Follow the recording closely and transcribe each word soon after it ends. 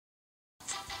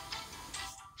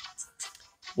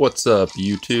What's up,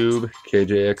 YouTube?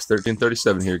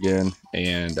 KJX1337 here again,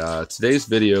 and today's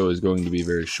video is going to be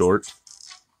very short.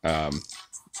 I've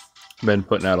been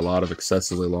putting out a lot of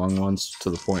excessively long ones to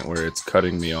the point where it's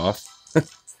cutting me off.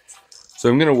 So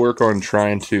I'm going to work on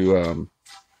trying to,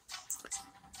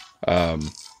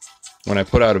 when I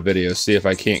put out a video, see if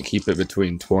I can't keep it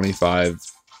between 25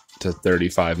 to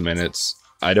 35 minutes.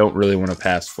 I don't really want to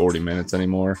pass 40 minutes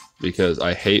anymore because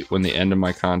I hate when the end of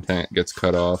my content gets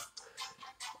cut off.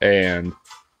 And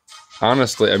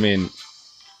honestly, I mean,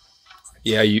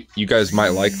 yeah, you guys might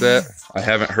like that. I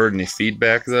haven't heard any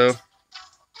feedback though,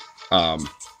 on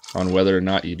whether or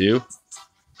not you do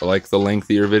like the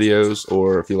lengthier videos,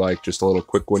 or if you like just a little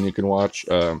quick one you can watch.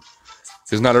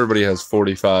 Because not everybody has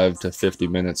 45 to 50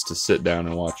 minutes to sit down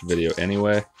and watch a video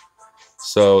anyway.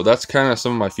 So that's kind of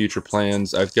some of my future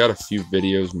plans. I've got a few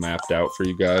videos mapped out for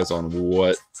you guys on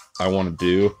what I want to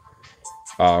do.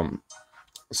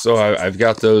 So I've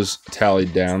got those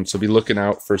tallied down. So be looking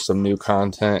out for some new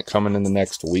content coming in the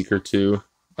next week or two.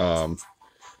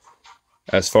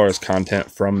 As far as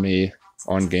content from me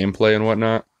on gameplay and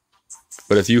whatnot.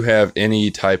 But if you have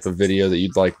any type of video that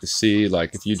you'd like to see,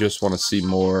 like if you just want to see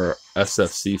more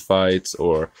SFC fights,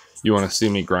 or you want to see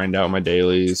me grind out my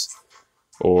dailies,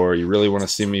 or you really want to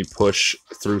see me push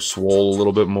through Swole a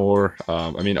little bit more,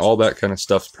 I mean, all that kind of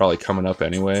stuff's probably coming up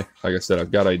anyway. Like I said,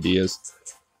 I've got ideas.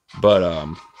 But,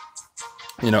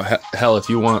 you know, hell, if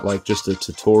you want like just a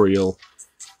tutorial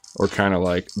or kind of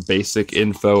like basic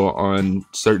info on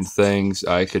certain things,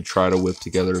 I could try to whip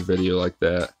together a video like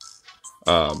that.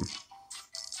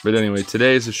 But anyway,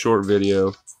 today is a short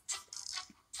video.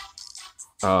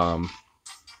 I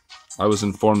was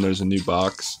informed there's a new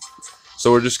box,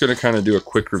 so we're just going to kind of do a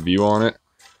quick review on it.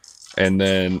 And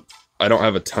then I don't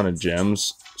have a ton of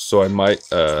gems, so I might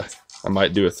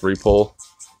do a 3-pull.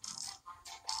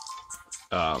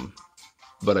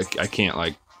 But I can't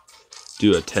like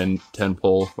do a 10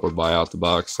 pull or buy out the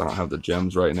box. I don't have the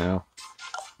gems right now.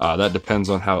 That depends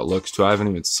on how it looks too. I haven't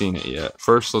even seen it yet.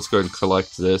 First, let's go ahead and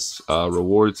collect this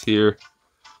rewards here.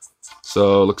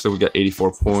 So it looks like we got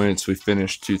 84 points. We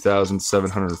finished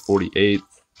 2,748.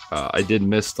 I did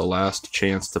miss the last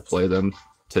chance to play them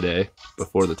today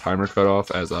before the timer cut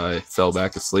off, as I fell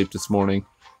back asleep this morning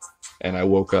and I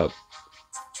woke up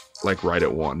like right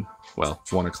at 1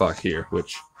 o'clock here,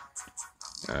 which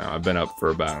I've been up for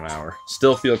about an hour.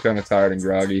 Still feel kind of tired and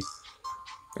groggy.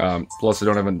 Plus I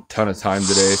don't have a ton of time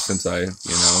today since I,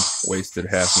 wasted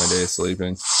half my day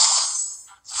sleeping.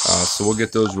 So we'll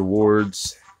get those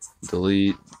rewards,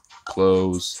 delete,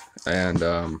 close, and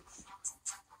I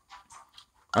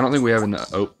don't think we have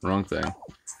enough. Oh, wrong thing.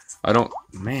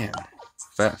 Man,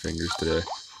 fat fingers today.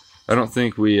 I don't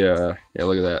think we, yeah,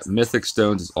 look at that. Mythic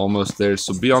Stones is almost there,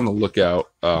 so be on the lookout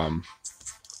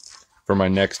for my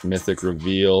next Mythic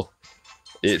reveal.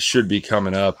 It should be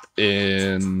coming up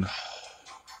in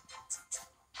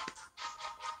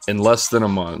less than a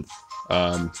month.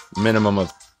 Minimum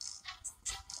of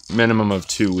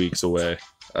 2 weeks away.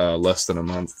 Less than a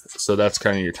month. So that's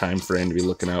kind of your time frame to be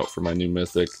looking out for my new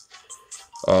Mythic.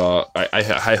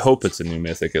 I hope it's a new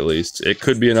Mythic at least. It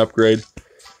could be an upgrade.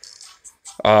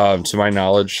 To my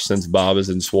knowledge, since Bob is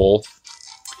in Swole,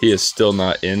 he is still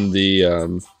not in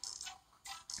the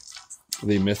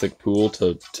Mythic pool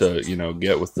to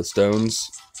get with the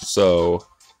stones. So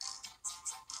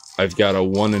I've got a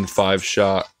 1 in 5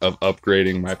 shot of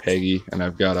upgrading my Peggy, and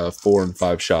I've got a 4 in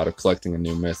 5 shot of collecting a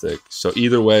new Mythic. So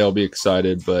either way, I'll be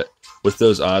excited, but with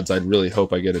those odds, I'd really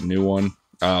hope I get a new one.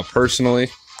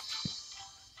 Personally,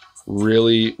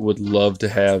 really would love to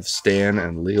have Stan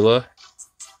and Leela.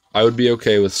 I would be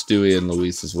okay with Stewie and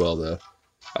Luis as well, though.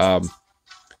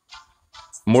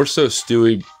 More so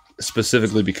Stewie,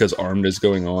 specifically because Armed is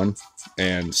going on,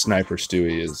 and Sniper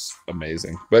Stewie is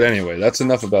amazing. But anyway, that's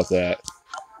enough about that.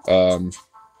 I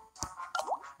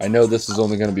know this is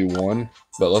only going to be one,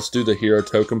 but let's do the hero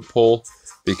token pull,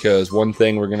 because one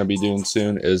thing we're going to be doing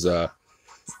soon is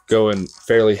going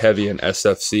fairly heavy in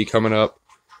SFC coming up.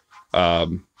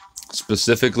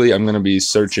 Specifically, I'm going to be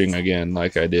searching again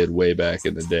like I did way back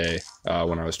in the day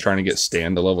when I was trying to get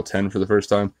Stan to level 10 for the first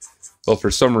time. Well, for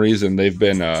some reason, they've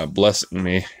been blessing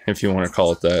me, if you want to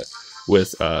call it that,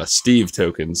 with Steve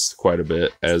tokens quite a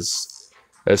bit, as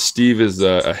Steve is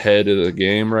ahead of the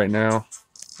game right now.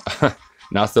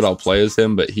 Not that I'll play as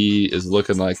him, but he is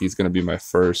looking like he's going to be my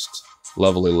first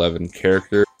level 11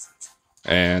 character,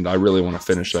 and I really want to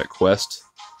finish that quest.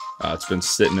 It's been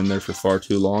sitting in there for far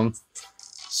too long.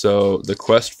 So the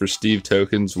quest for Steve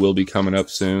tokens will be coming up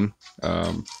soon.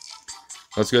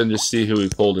 Let's go ahead and just see who we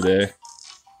pull today.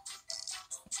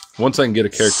 Once I can get a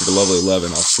character to level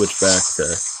 11, I'll switch back to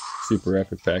Super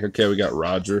epic pack. Okay, we got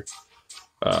Roger.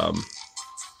 Well,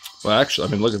 actually,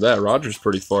 I mean, look at that. Roger's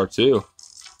pretty far, too.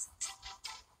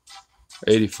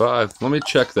 85. Let me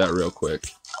check that real quick.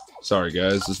 Sorry,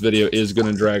 guys. This video is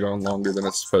going to drag on longer than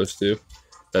it's supposed to.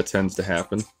 That tends to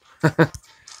happen.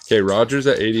 Okay, Roger's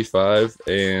at 85,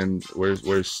 and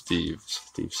where's Steve?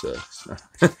 Steve sucks.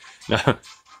 No,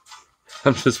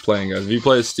 I'm just playing, guys. If you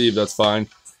play as Steve, that's fine.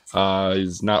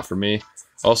 He's not for me.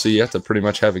 Also, you have to pretty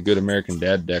much have a good American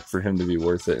Dad deck for him to be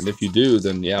worth it. And if you do,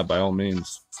 then yeah, by all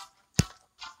means.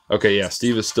 Okay, yeah,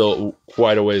 Steve is still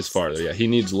quite a ways farther. Yeah, he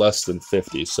needs less than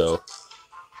 50, so...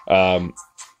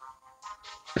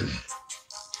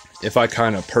 if I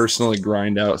kind of personally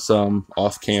grind out some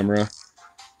off camera,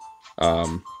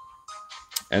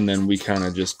 and then we kind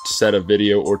of just set a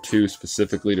video or two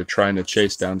specifically to trying to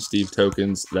chase down Steve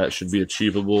tokens, that should be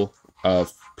achievable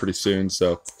pretty soon.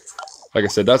 So like I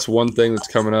said, that's one thing that's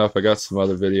coming up. I got some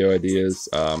other video ideas,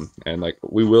 and like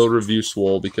we will review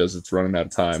Swole because it's running out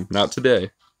of time. Not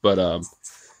today, but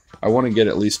I want to get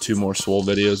at least 2 more Swole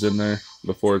videos in there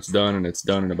before it's done, and it's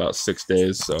done in about 6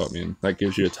 days. So I mean, that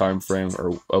gives you a time frame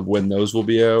of when those will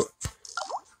be out.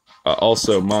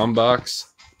 Also, Mombox.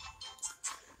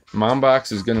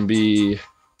 Mombox is going to be,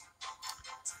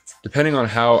 depending on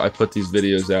how I put these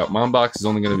videos out, Mombox is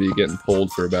only going to be getting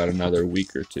pulled for about another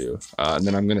week or 2. And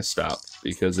then I'm going to stop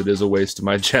because it is a waste of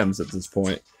my gems at this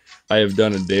point. I have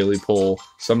done a daily pull,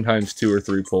 sometimes 2 or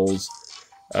 3 pulls,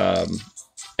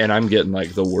 and I'm getting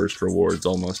like the worst rewards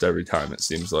almost every time, it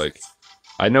seems like.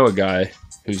 I know a guy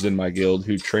who's in my guild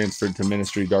who transferred to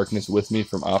Ministry Darkness with me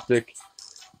from Optic,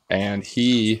 and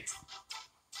he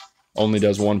only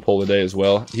does 1 pull a day as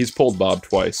well. He's pulled Bob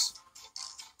twice.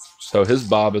 So his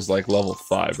Bob is like level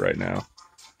 5 right now.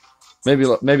 Maybe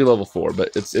level 4,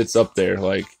 but it's up there.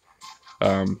 Like,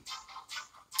 I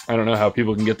don't know how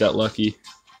people can get that lucky,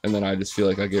 and then I just feel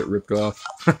like I get ripped off.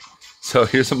 So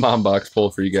here's a Mombox pull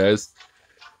for you guys.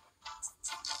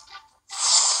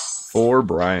 4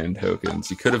 Brian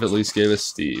tokens. You could have at least gave us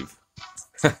Steve.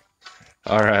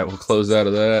 Alright, we'll close out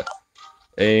of that.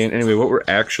 And anyway, what we're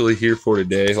actually here for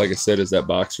today, like I said, is that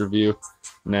box review.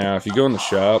 Now, if you go in the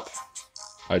shop,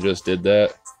 I just did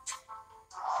that.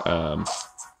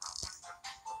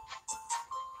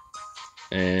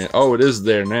 And, oh, it is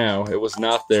there now. It was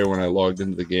not there when I logged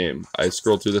into the game. I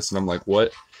scrolled through this and I'm like,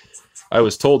 what? I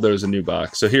was told there was a new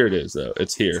box. So here it is, though.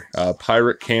 It's here.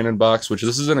 Pirate Cannon box, which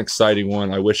this is an exciting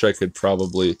one. I wish I could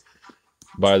probably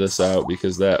buy this out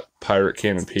because that Pirate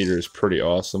Cannon Peter is pretty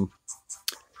awesome.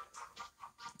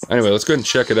 Anyway, let's go ahead and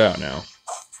check it out now.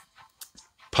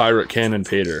 Pirate Cannon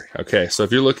Peter. Okay, so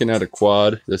if you're looking at a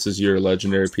quad, this is your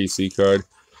legendary PC card,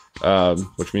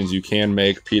 which means you can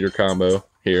make Peter combo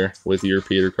here with your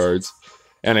Peter cards.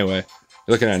 Anyway,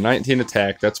 you're looking at 19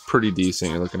 attack. That's pretty decent.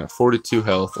 You're looking at 42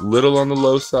 health. A little on the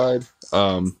low side.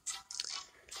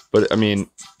 But, I mean,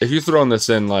 if you're throwing this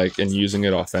in, like, and using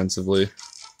it offensively,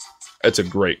 it's a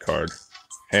great card.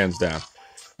 Hands down.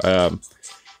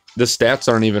 The stats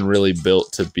aren't even really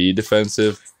built to be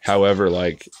defensive. However,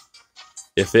 like,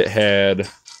 if it had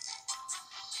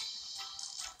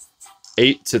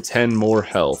 8 to 10 more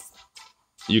health,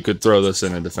 you could throw this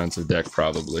in a defensive deck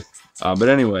probably. But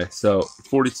anyway, so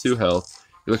 42 health.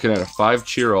 You're looking at a 5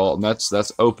 cheer all, and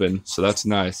that's open, so that's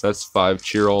nice. That's 5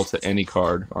 cheer all to any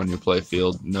card on your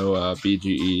playfield. No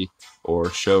BGE or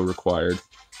show required.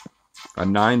 A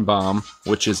 9 bomb,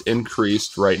 which is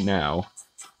increased right now.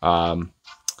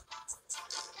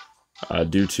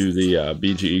 Due to the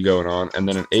BGE going on, and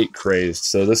then an 8 crazed.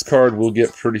 So this card will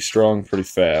get pretty strong pretty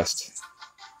fast.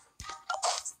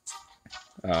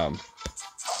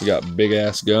 We got Big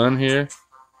Ass Gun here,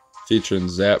 featuring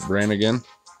Zap Brannigan.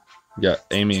 We got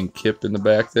Amy and Kip in the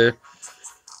back there.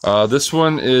 This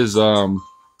one is, I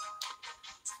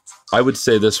would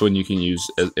say this one you can use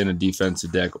in a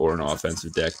defensive deck or an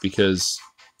offensive deck, because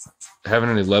having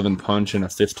an 11 punch and a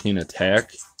 15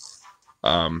 attack,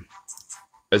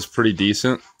 is pretty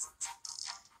decent.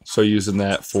 So using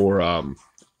that for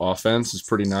offense is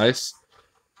pretty nice.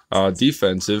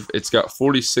 Defensive, it's got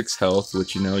 46 health,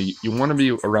 which, you know, you want to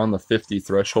be around the 50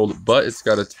 threshold, but it's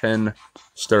got a 10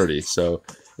 sturdy. So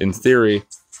in theory,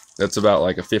 that's about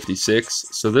like a 56.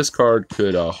 So this card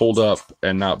could hold up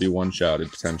and not be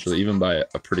one-shotted potentially, even by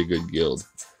a pretty good guild.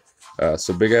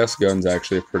 So Big Ass Gun's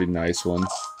actually a pretty nice one.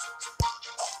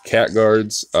 Cat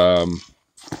Guards,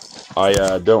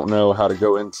 I don't know how to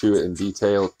go into it in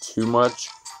detail too much.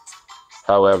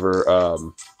 However,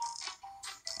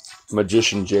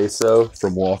 Magician Jaso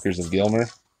from Walkers of Gilmer,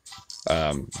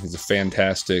 he's a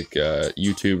fantastic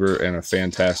YouTuber and a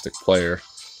fantastic player.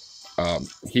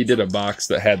 He did a box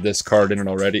that had this card in it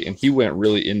already, and he went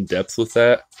really in depth with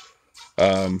that.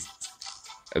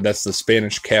 That's the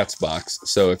Spanish Cats box.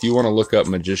 So if you want to look up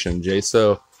Magician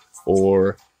Jaso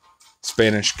or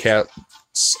Spanish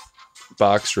Cats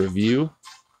box review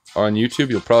on YouTube,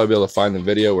 you'll probably be able to find the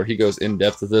video where he goes in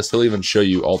depth with this. He'll even show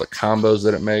you all the combos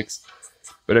that it makes.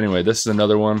 But anyway, this is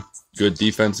another one. Good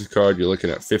defensive card. You're looking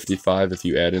at 55 if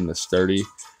you add in the sturdy.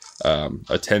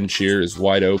 A 10 cheer is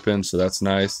wide open, so that's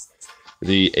nice.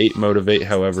 The 8 motivate,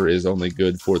 however, is only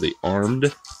good for the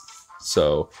armed.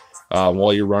 So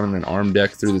while you're running an arm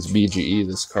deck through this BGE,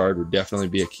 this card would definitely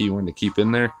be a key one to keep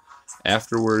in there.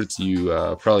 Afterwards, you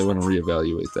probably want to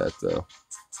reevaluate that, though.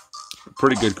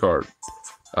 Pretty good card.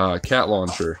 Cat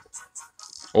Launcher.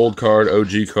 Old card,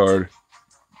 OG card.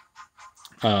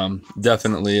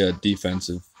 Definitely a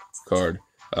defensive card.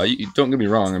 Don't get me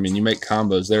wrong. I mean, you make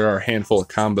combos. There are a handful of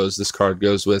combos this card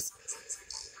goes with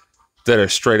that are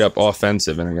straight up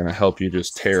offensive and are going to help you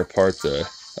just tear apart the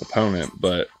opponent.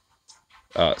 But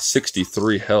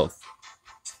 63 health.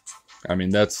 I mean,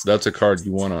 that's a card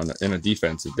you want in a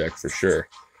defensive deck for sure.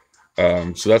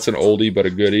 So that's an oldie but a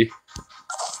goodie.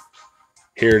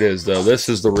 Here it is, though. This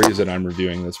is the reason I'm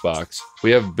reviewing this box. We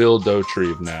have Bill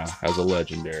Dauterive now as a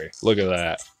legendary. Look at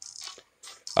that.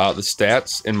 The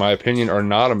stats, in my opinion, are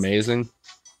not amazing.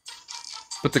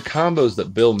 But the combos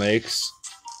that Bill makes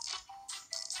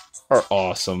are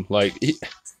awesome. Like,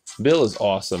 Bill is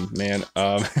awesome, man.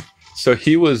 So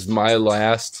he was my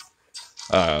last,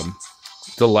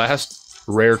 the last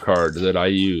rare card that I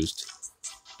used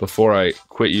before I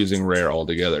quit using rare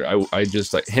altogether. I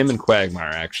just, like, him and Quagmire,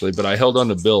 actually, but I held on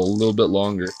to Bill a little bit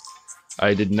longer.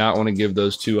 I did not want to give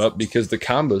those two up because the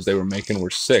combos they were making were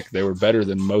sick. They were better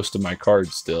than most of my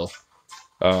cards still.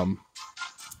 And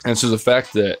so the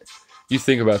fact that you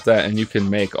think about that and you can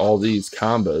make all these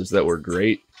combos that were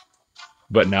great,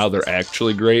 but now they're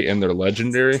actually great and they're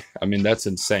legendary, I mean, that's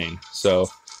insane. So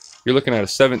you're looking at a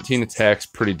 17 attacks,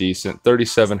 pretty decent.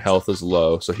 37 health is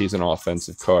low, so he's an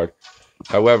offensive card.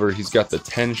 However, he's got the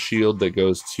 10 shield that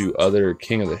goes to other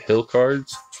King of the Hill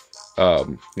cards.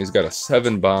 He's got a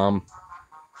 7 bomb,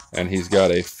 and he's got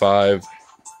a 5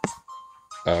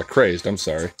 crazed. I'm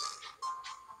sorry,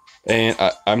 and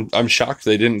I'm shocked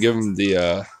they didn't give him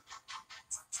the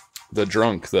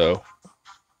drunk though.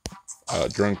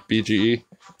 Drunk BGE.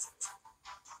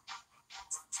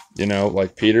 You know,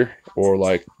 like Peter or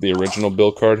like the original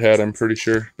Bill card had. I'm pretty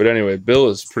sure. But anyway, Bill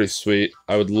is pretty sweet.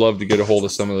 I would love to get a hold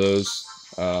of some of those.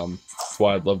 That's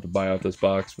why I'd love to buy out this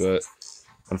box, but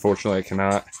unfortunately I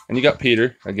cannot. And you got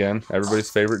Peter, again, everybody's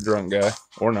favorite drunk guy,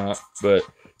 or not, but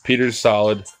Peter's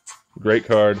solid, great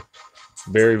card,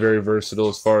 very, very versatile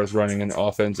as far as running an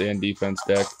offense and defense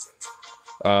deck.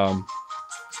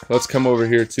 Let's come over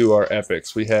here to our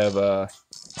epics. We have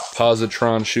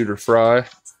Positron Shooter Fry.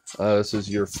 This is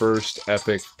your first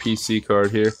epic PC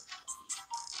card here.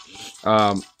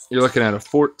 You're looking at a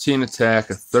 14 attack,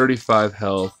 a 35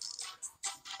 health,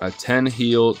 a 10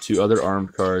 heal to other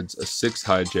armed cards, a 6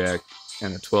 hijack,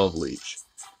 and a 12 leech.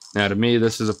 Now, to me,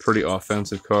 this is a pretty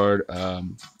offensive card.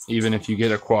 Even if you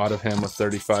get a quad of him with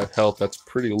 35 health, that's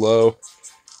pretty low.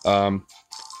 The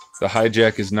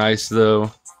hijack is nice,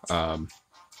 though.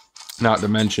 Not to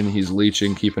mention he's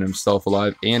leeching, keeping himself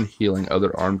alive, and healing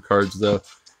other armed cards, though.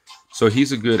 So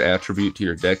he's a good attribute to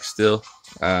your deck still.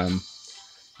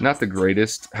 Not the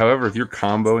greatest. However, if you're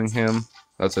comboing him,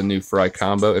 that's a new Fry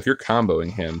combo. If you're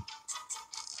comboing him,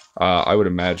 I would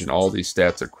imagine all these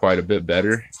stats are quite a bit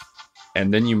better.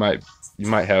 And then you might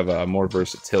have more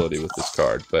versatility with this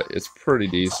card, but it's pretty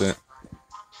decent.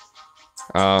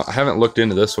 I haven't looked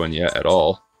into this one yet at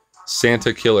all.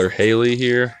 Santa Killer Haley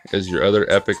here is your other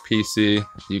epic PC.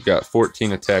 You've got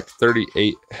 14 attack,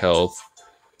 38 health,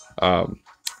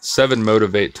 7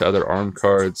 motivate to other armed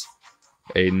cards,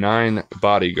 a 9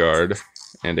 bodyguard,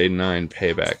 and a 9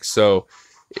 payback. So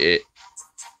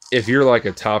if you're like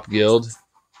a top guild,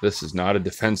 this is not a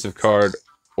defensive card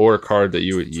or a card that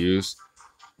you would use.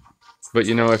 But,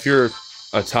 you know, if you're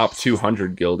a top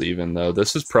 200 guild even, though,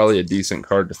 this is probably a decent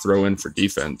card to throw in for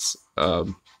defense.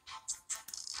 Because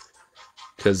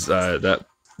that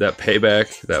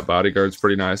payback, that bodyguard's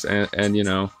pretty nice. And, you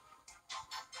know,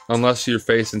 unless you're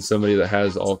facing somebody that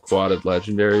has all quadded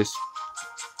legendaries,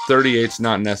 38's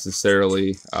not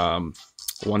necessarily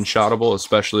one-shottable,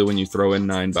 especially when you throw in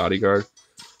 9 bodyguard.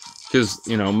 Because,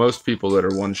 you know, most people that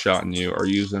are one-shotting you are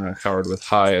using a card with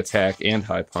high attack and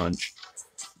high punch.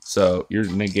 So you're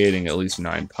negating at least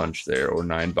 9 punch there, or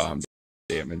 9 bomb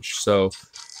damage. So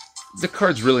the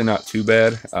card's really not too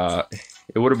bad.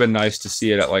 It would have been nice to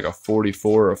see it at like a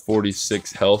 44 or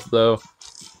 46 health, though.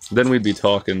 Then we'd be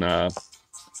talking a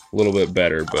little bit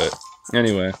better. But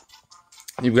anyway,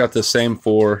 you've got the same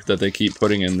 4 that they keep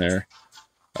putting in there.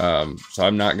 So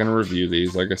I'm not going to review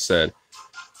these. Like I said,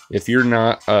 if you're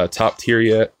not top tier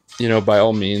yet, you know, by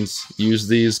all means, use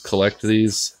these, collect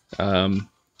these.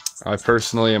 I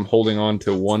personally am holding on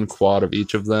to one quad of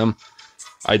each of them.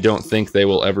 I don't think they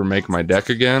will ever make my deck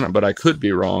again, but I could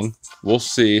be wrong. We'll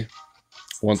see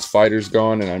once Fighter's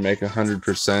gone and I make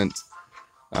 100%,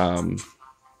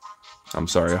 I'm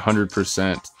sorry,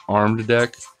 100% armed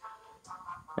deck.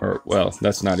 Or, well,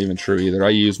 that's not even true either. I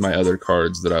use my other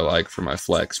cards that I like for my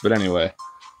flex. But anyway,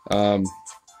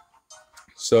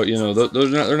 so, you know,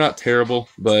 they're not terrible,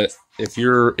 but if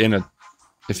you're in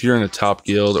a top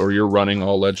guild or you're running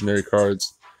all legendary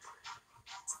cards,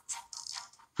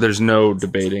 there's no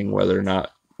debating whether or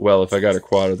not, well, if I got a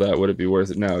quad of that, would it be worth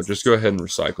it? No, just go ahead and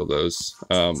recycle those,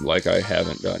 like I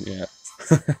haven't done yet.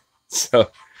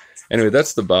 So, anyway,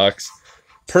 that's the box.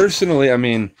 Personally, I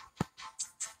mean,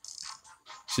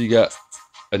 so you got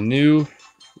a new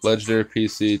legendary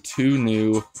PC, 2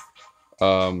 new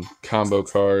combo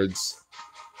cards,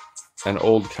 an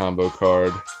old combo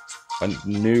card, a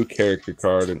new character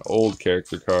card, an old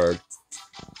character card,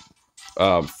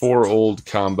 4 old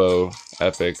combo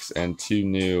epics, and 2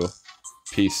 new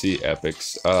PC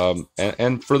epics.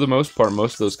 And for the most part,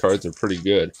 most of those cards are pretty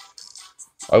good.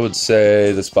 I would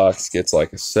say this box gets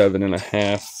like a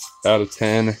 7.5 out of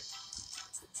 10.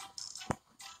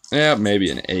 Yeah, maybe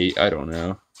an 8. I don't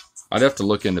know. I'd have to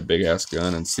look into Big Ass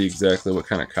Gun and see exactly what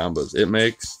kind of combos it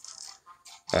makes.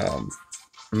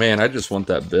 Man, I just want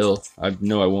that bill. I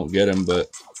know I won't get him, but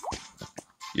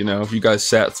you know, if you guys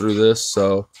sat through this,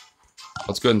 so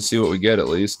let's go ahead and see what we get at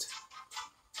least.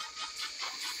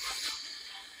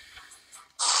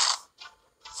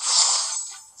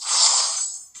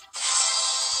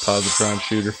 Positron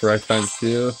Shooter for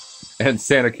I×2 and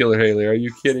Santa Killer Haley. Are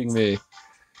you kidding me?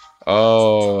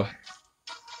 Oh,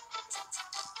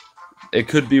 it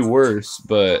could be worse,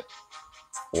 but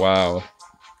wow.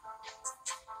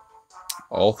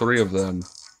 All 3 of them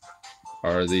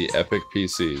are the epic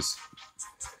PCs.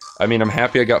 I mean, I'm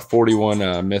happy I got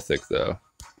 41 Mythic, though.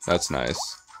 That's nice.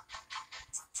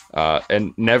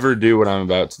 And never do what I'm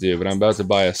about to do, but I'm about to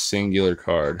buy a singular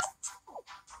card.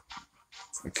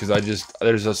 Because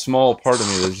there's a small part of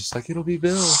me that's just like, it'll be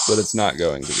Bill, but it's not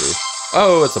going to be.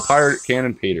 Oh, it's a Pirate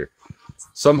Cannon Peter.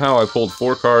 Somehow I pulled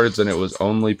 4 cards and it was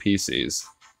only PCs.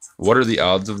 What are the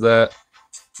odds of that?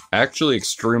 Actually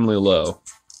extremely low.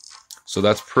 So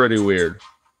that's pretty weird.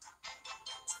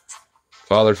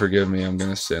 Father, forgive me, I'm going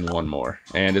to send one more.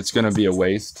 And it's going to be a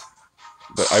waste.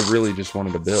 But I really just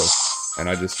wanted a Bill. And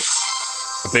a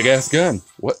big ass gun.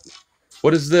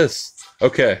 What is this?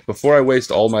 Okay, before I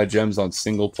waste all my gems on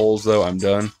single pulls, though, I'm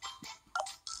done.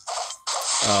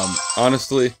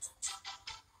 Honestly,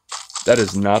 that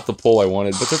is not the pull I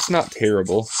wanted, but that's not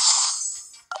terrible.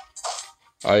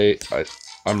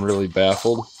 I'm really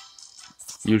baffled.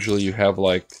 Usually you have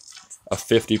like a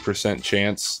 50%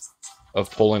 chance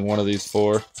of pulling one of these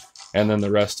 4, and then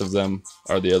the rest of them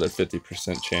are the other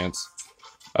 50% chance.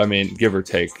 I mean, give or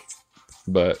take.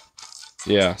 But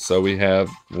yeah, so we have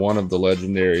one of the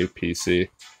legendary PC,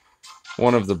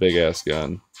 one of the Big Ass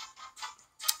Gun,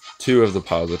 2 of the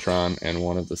Positron, and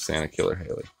 1 of the Santa Killer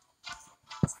Haley.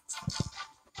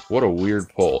 What a weird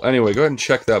pull. Anyway, go ahead and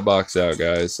check that box out,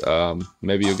 guys.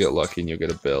 Maybe you'll get lucky and you'll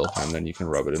get a bill, and then you can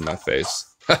rub it in my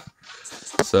face.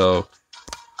 So,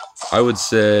 I would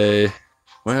say,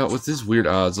 well, with these weird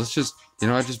odds, let's just, you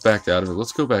know, I just backed out of it.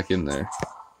 Let's go back in there.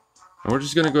 And we're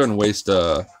just going to go ahead and waste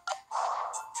a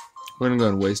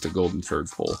golden turd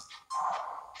pull.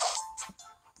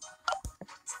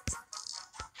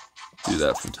 Do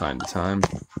that from time to time.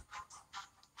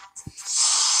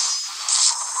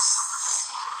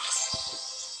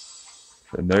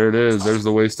 And there it is. There's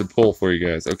the wasted pull for you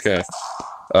guys. Okay.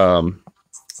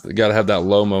 You gotta have that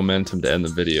low momentum to end the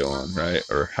video on, right?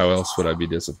 Or how else would I be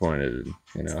disappointed,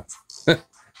 you know?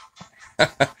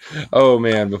 Oh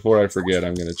man, before I forget,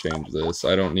 I'm gonna change this.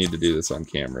 I don't need to do this on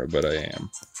camera, but I am.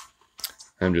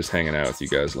 I'm just hanging out with you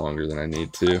guys longer than I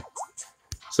need to.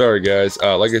 Sorry guys.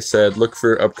 Like I said, look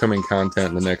for upcoming content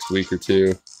in the next week or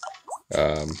 2.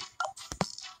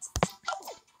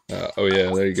 Oh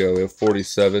yeah, there you go. We have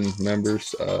 47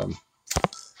 members.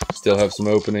 Still have some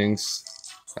openings.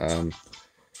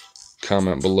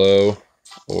 Comment below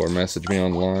or message me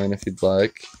online if you'd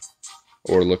like,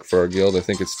 or look for our guild. I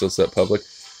think it's still set public.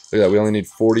 Look at that, we only need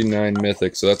 49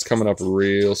 mythic, so that's coming up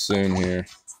real soon here.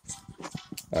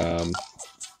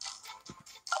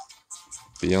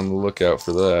 Be on the lookout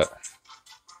for that.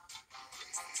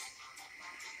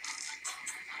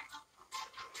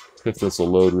 If this will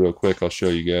load real quick, I'll show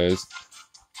you guys.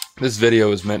 This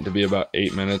video is meant to be about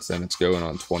 8 minutes, and it's going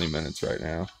on 20 minutes right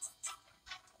now.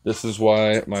 This is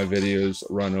why my videos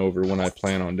run over when I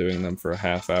plan on doing them for a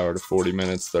half hour to 40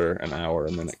 minutes. They're an hour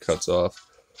and then it cuts off.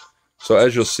 So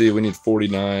as you'll see, we need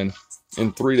 49.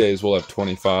 In 3 days, we'll have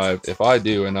 25. If I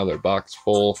do another box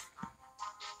pull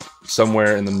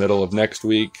somewhere in the middle of next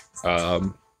week,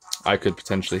 I could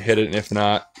potentially hit it. And if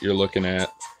not, you're looking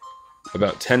at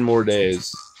about 10 more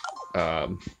days.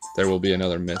 There will be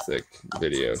another Mythic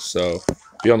video. So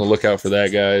be on the lookout for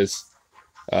that, guys.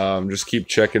 Just keep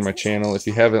checking my channel. If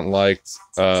you haven't liked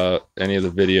any of the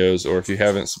videos, or if you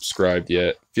haven't subscribed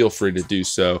yet, feel free to do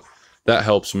so. That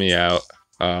helps me out.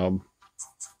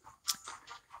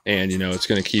 And, you know, it's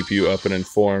going to keep you up and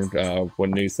informed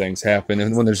when new things happen.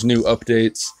 And when there's new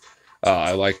updates,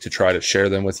 I like to try to share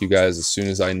them with you guys as soon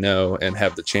as I know and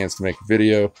have the chance to make a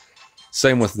video.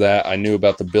 Same with that. I knew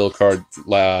about the bill card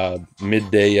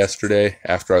midday yesterday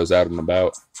after I was out and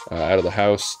about, out of the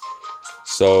house.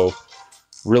 So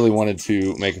really wanted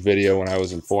to make a video when I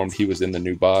was informed he was in the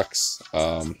new box.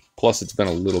 Plus, it's been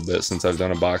a little bit since I've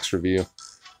done a box review.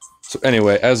 So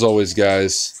anyway, as always,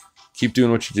 guys, keep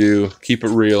doing what you do. Keep it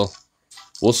real.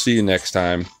 We'll see you next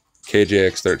time.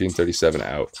 KJX1337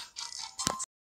 out.